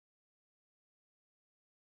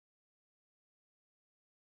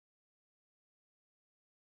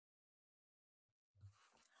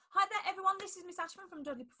Hi there everyone, this is Miss Ashman from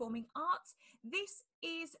Dudley Performing Arts. This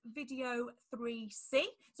is video 3C.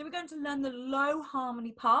 So we're going to learn the low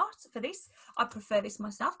harmony part for this. I prefer this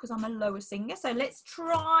myself because I'm a lower singer. So let's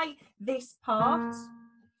try this part.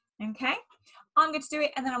 Okay, I'm going to do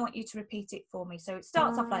it and then I want you to repeat it for me. So it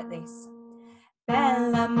starts off like this.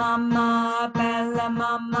 Bella mama,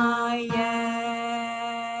 yeah.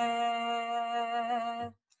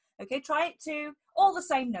 Okay, try it to all the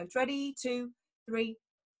same notes. Ready? 2, 3,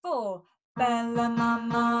 4. Bella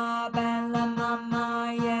mama,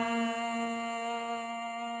 yeah.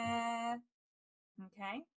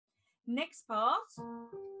 Okay. Next part,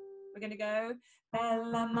 we're going to go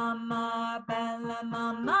Bella mama,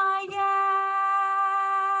 yeah.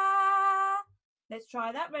 Let's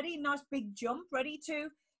try that. Ready? Nice big jump. Ready? 2,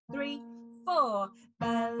 3, 4.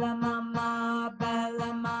 Bella mama,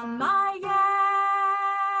 yeah.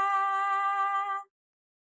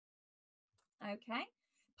 Okay.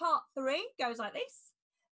 Part 3 goes like this.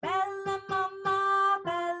 Bella mama,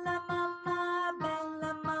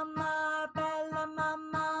 mama.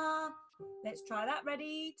 Let's try that.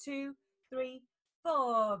 Ready? 2, 3,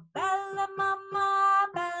 4. Bella mama,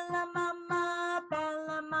 mama.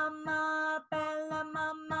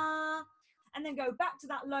 And then go back to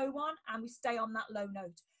that low one and we stay on that low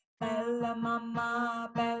note. Bella mama,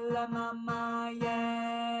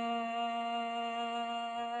 yeah.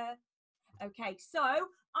 Okay, so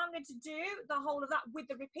I'm going to do the whole of that with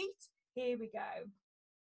the repeat. Here we go.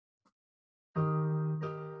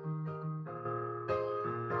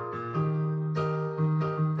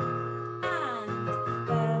 And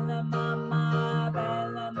Bella mama, yeah.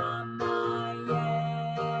 Bella mama, yeah.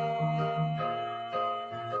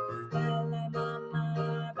 Bella mama,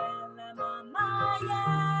 Bella mama,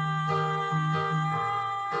 yeah.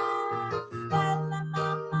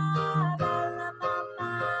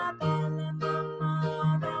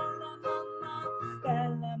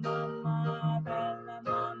 Bella mama, yeah. Bella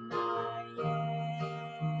mama,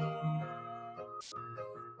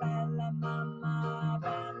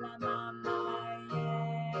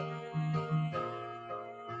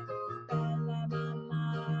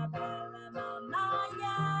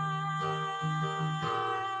 yeah.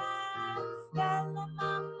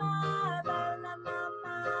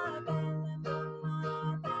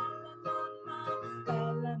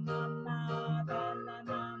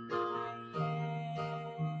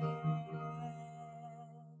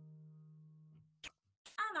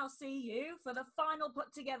 And I'll see you for the final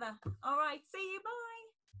put together. All right, see you, bye.